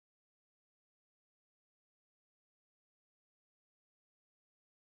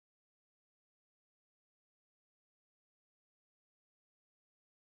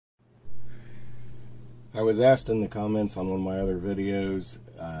I was asked in the comments on one of my other videos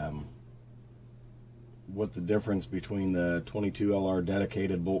what the difference between the 22LR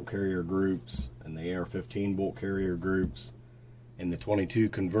dedicated bolt carrier groups and the AR-15 bolt carrier groups and the 22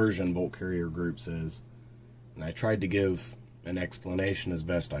 conversion bolt carrier groups is. And I tried to give an explanation as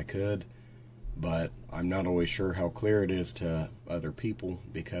best I could, but I'm not always sure how clear it is to other people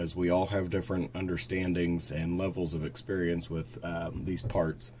because we all have different understandings and levels of experience with these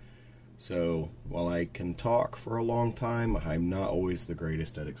parts. So while I can talk for a long time, I'm not always the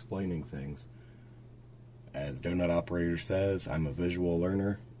greatest at explaining things. As Donut Operator says, I'm a visual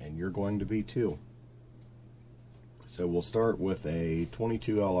learner, and you're going to be too. So we'll start with a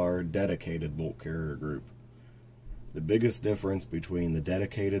 22LR dedicated bolt carrier group. The biggest difference between the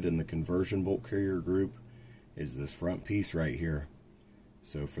dedicated and the conversion bolt carrier group is this front piece right here.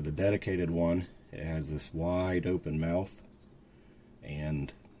 So for the dedicated one, it has this wide open mouth,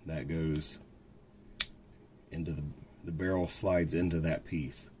 and that goes into the barrel slides into that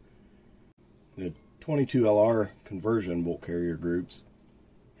piece. The 22LR conversion bolt carrier groups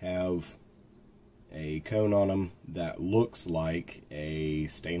have a cone on them that looks like a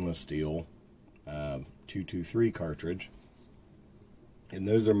stainless steel 223 cartridge, and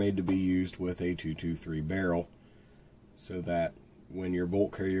those are made to be used with a 223 barrel so that when your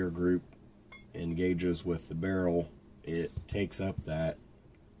bolt carrier group engages with the barrel, it takes up that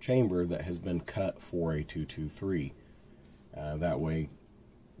chamber that has been cut for a 223. That way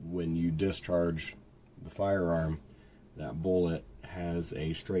when you discharge the firearm, that bullet has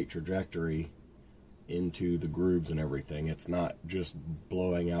a straight trajectory into the grooves and everything. It's not just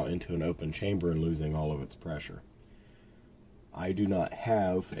blowing out into an open chamber and losing all of its pressure. I do not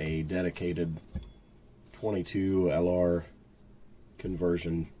have a dedicated 22LR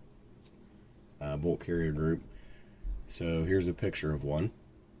conversion bolt carrier group, so here's a picture of one.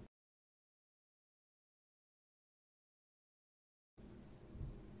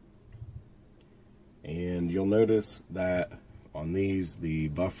 And you'll notice that on these, the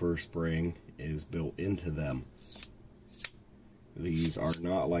buffer spring is built into them. These are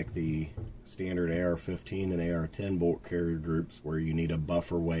not like the standard AR-15 and AR-10 bolt carrier groups where you need a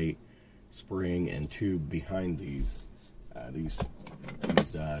buffer weight, spring, and tube behind these. These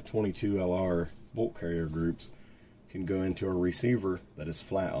 22LR bolt carrier groups can go into a receiver that is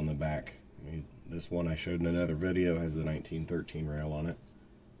flat on the back. This one I showed in another video has the 1913 rail on it.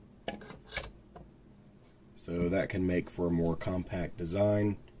 So that can make for a more compact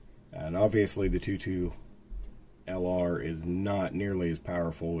design. And obviously the 22LR is not nearly as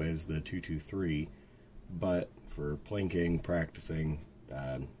powerful as the 223, but for plinking, practicing,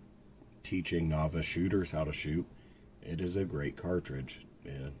 teaching novice shooters how to shoot, it is a great cartridge.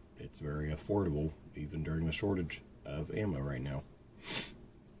 And it's very affordable even during the shortage of ammo right now.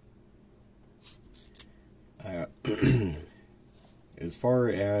 As far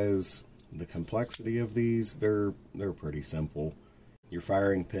as the complexity of these, they're pretty simple. Your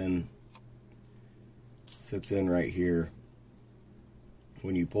firing pin sits in right here.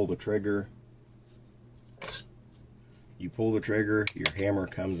 When you pull the trigger, your hammer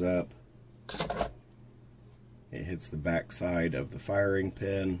comes up. It hits the back side of the firing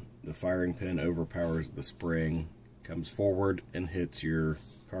pin. The firing pin overpowers the spring, comes forward and hits your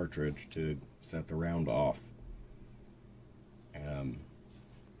cartridge to set the round off.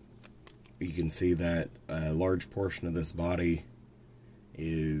 You can see that a large portion of this body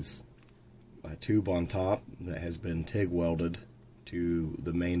is a tube on top that has been TIG welded to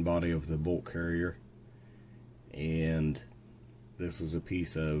the main body of the bolt carrier, and this is a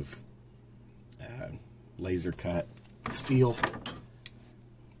piece of laser cut steel. Let's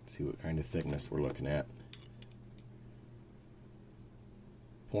see what kind of thickness we're looking at.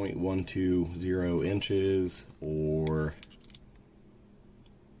 0.120 inches or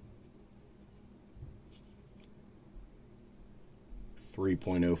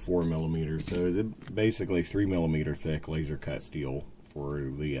 3.04 millimeters, so basically 3 millimeter thick laser cut steel for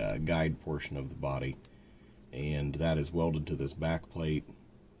the guide portion of the body, and that is welded to this back plate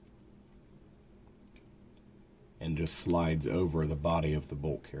and just slides over the body of the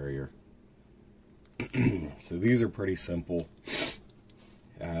bolt carrier. So these are pretty simple.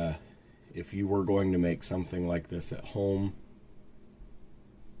 If you were going to make something like this at home,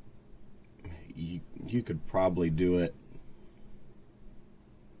 you could probably do it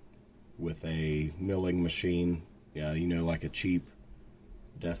with a milling machine, you know, like a cheap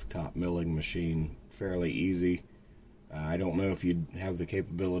desktop milling machine, fairly easy. I don't know if you'd have the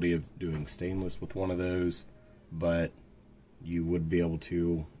capability of doing stainless with one of those, but you would be able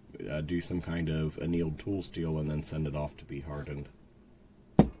to do some kind of annealed tool steel and then send it off to be hardened.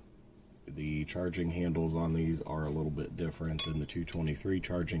 The charging handles on these are a little bit different than the 223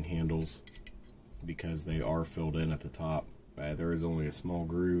 charging handles because they are filled in at the top. There is only a small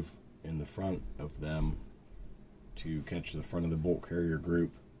groove in the front of them to catch the front of the bolt carrier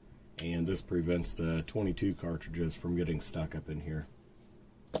group, and this prevents the 22 cartridges from getting stuck up in here.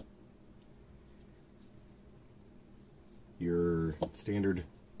 Your standard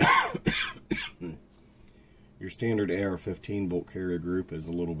AR-15 bolt carrier group is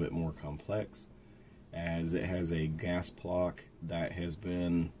a little bit more complex, as it has a gas block that has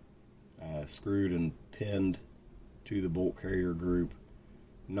been screwed and pinned to the bolt carrier group.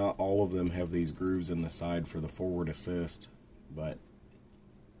 Not all of them have these grooves in the side for the forward assist, but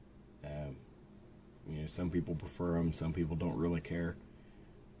you know, some people prefer them, some people don't really care.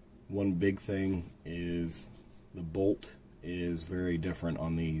 One big thing is the bolt is very different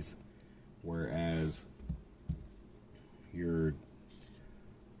on these, whereas your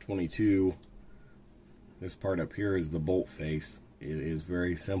 22, this part up here is the bolt face. It is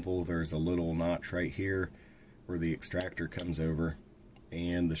very simple. There's a little notch right here where the extractor comes over,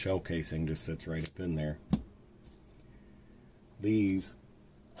 and the shell casing just sits right up in there. These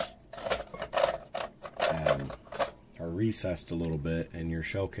are recessed a little bit, and your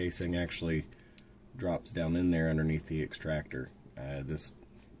shell casing actually drops down in there underneath the extractor.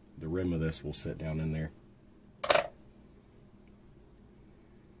 The rim of this will sit down in there.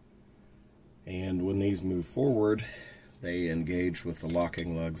 And when these move forward, they engage with the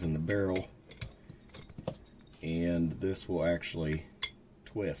locking lugs in the barrel, and this will actually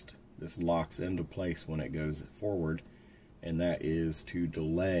twist. This locks into place when it goes forward, and that is to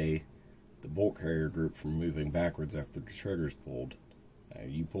delay the bolt carrier group from moving backwards after the trigger is pulled.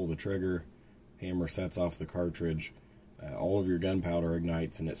 You pull the trigger, hammer sets off the cartridge, all of your gunpowder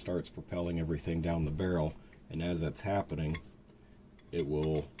ignites, and it starts propelling everything down the barrel. And as that's happening, it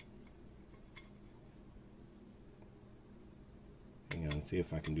will, hang on, see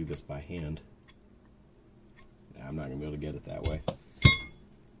if I can do this by hand. I'm not going to be able to get it that way.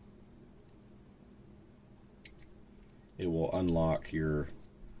 It will unlock your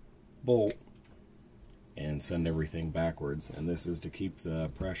bolt and send everything backwards, and this is to keep the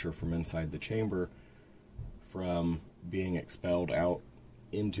pressure from inside the chamber from being expelled out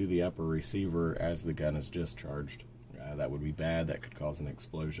into the upper receiver as the gun is discharged. That would be bad. That could cause an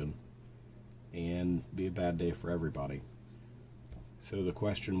explosion and be a bad day for everybody. So the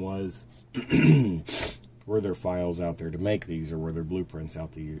question was, were there files out there to make these, or were there blueprints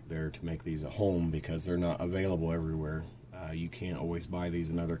out there to make these at home, because they're not available everywhere. You can't always buy these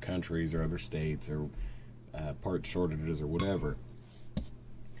in other countries or other states, or part shortages or whatever.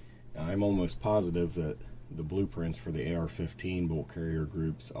 Now, I'm almost positive that the blueprints for the AR-15 bolt carrier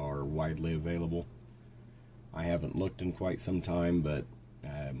groups are widely available. I haven't looked in quite some time, but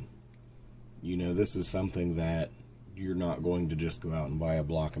you know, this is something that you're not going to just go out and buy a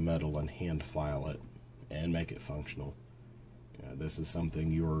block of metal and hand file it and make it functional. This is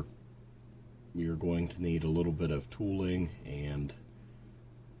something you're going to need a little bit of tooling and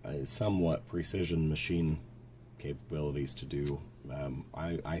somewhat precision machine capabilities to do.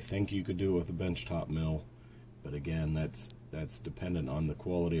 I think you could do it with a benchtop mill, but again, that's dependent on the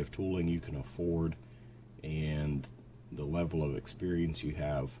quality of tooling you can afford and the level of experience you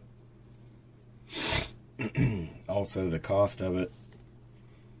have. Also, the cost of it,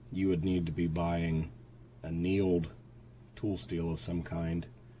 you would need to be buying a annealed tool steel of some kind.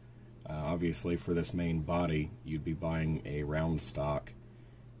 Obviously, for this main body, you'd be buying a round stock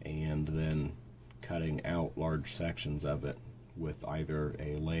and then cutting out large sections of it with either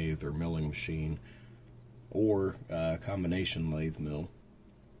a lathe or milling machine, or a combination lathe mill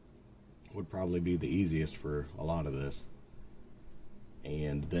would probably be the easiest for a lot of this.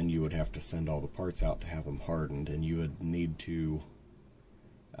 And then you would have to send all the parts out to have them hardened, and you would need to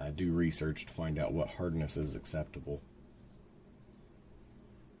do research to find out what hardness is acceptable.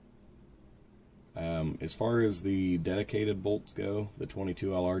 As far as the dedicated bolts go, the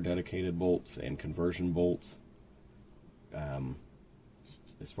 22LR dedicated bolts and conversion bolts,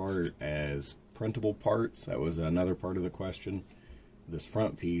 as far as printable parts, that was another part of the question. This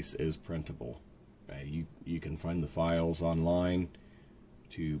front piece is printable. You can find the files online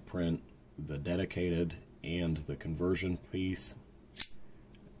to print the dedicated and the conversion piece.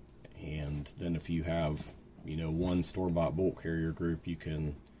 And then if you have, you know, one store-bought bolt carrier group, you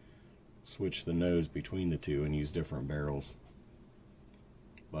can switch the nose between the two and use different barrels.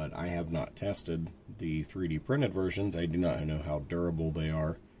 But I have not tested the 3D printed versions. I do not know how durable they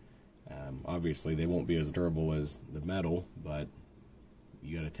are. Obviously they won't be as durable as the metal, but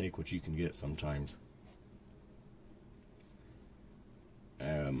you got to take what you can get sometimes.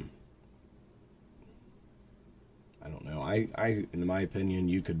 I don't know. In my opinion,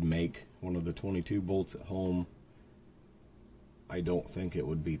 you could make one of the 22 bolts at home. I don't think it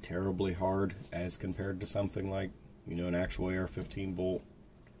would be terribly hard as compared to something like, you know, an actual AR-15 bolt,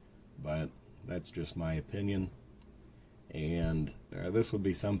 but that's just my opinion. And this would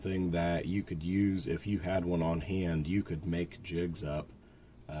be something that you could use if you had one on hand. You could make jigs up,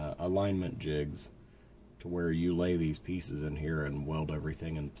 alignment jigs, to where you lay these pieces in here and weld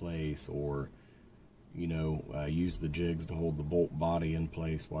everything in place, or you know, use the jigs to hold the bolt body in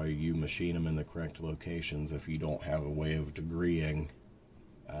place while you machine them in the correct locations if you don't have a way of degreeing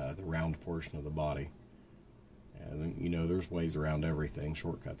the round portion of the body. And, you know, there's ways around everything,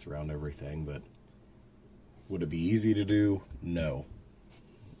 shortcuts around everything, but would it be easy to do? No.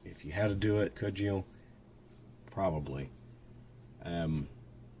 If you had to do it, could you? Probably. The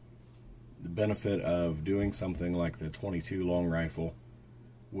benefit of doing something like the 22 long rifle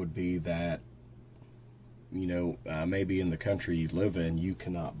would be that, you know, maybe in the country you live in, you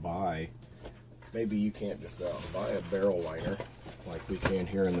cannot buy, maybe you can't just go out and buy a barrel liner like we can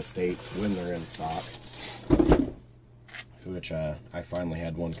here in the States when they're in stock, which I finally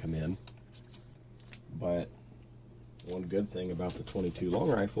had one come in. But one good thing about the 22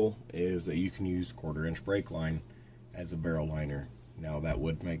 long rifle is that you can use 1/4 inch brake line as a barrel liner. Now that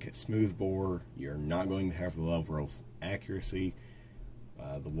would make it smooth bore. You're not going to have the level of accuracy.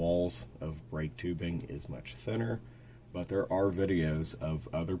 The walls of brake tubing is much thinner, but there are videos of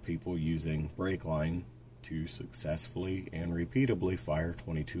other people using brake line to successfully and repeatably fire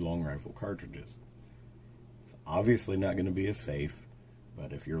 22 long rifle cartridges. It's obviously not going to be as safe,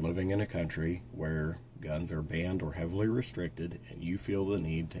 but if you're living in a country where guns are banned or heavily restricted and you feel the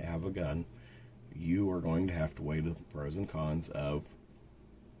need to have a gun, you are going to have to weigh the pros and cons of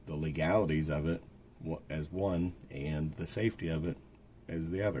the legalities of it as one and the safety of it as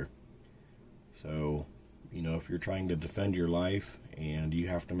the other. So, you know, if you're trying to defend your life and you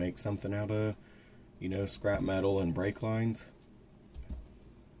have to make something out of, you know, scrap metal and brake lines,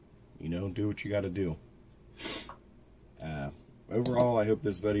 you know, do what you got to do. Overall, I hope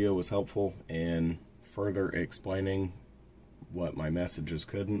this video was helpful in further explaining what my messages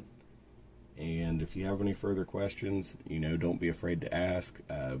couldn't. And if you have any further questions, you know, don't be afraid to ask.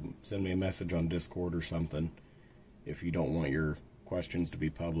 Send me a message on Discord or something if you don't want your questions to be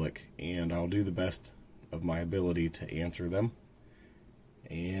public, and I'll do the best of my ability to answer them.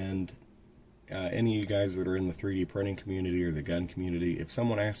 And any of you guys that are in the 3D printing community or the gun community, if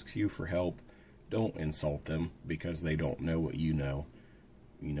someone asks you for help, don't insult them because they don't know what you know.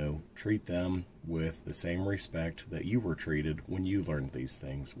 You know, treat them with the same respect that you were treated when you learned these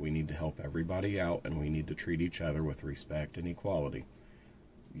things. We need to help everybody out, and we need to treat each other with respect and equality.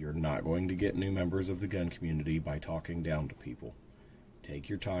 You're not going to get new members of the gun community by talking down to people. Take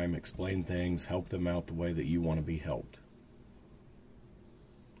your time, explain things, help them out the way that you want to be helped.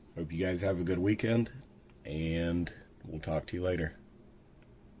 Hope you guys have a good weekend, and we'll talk to you later.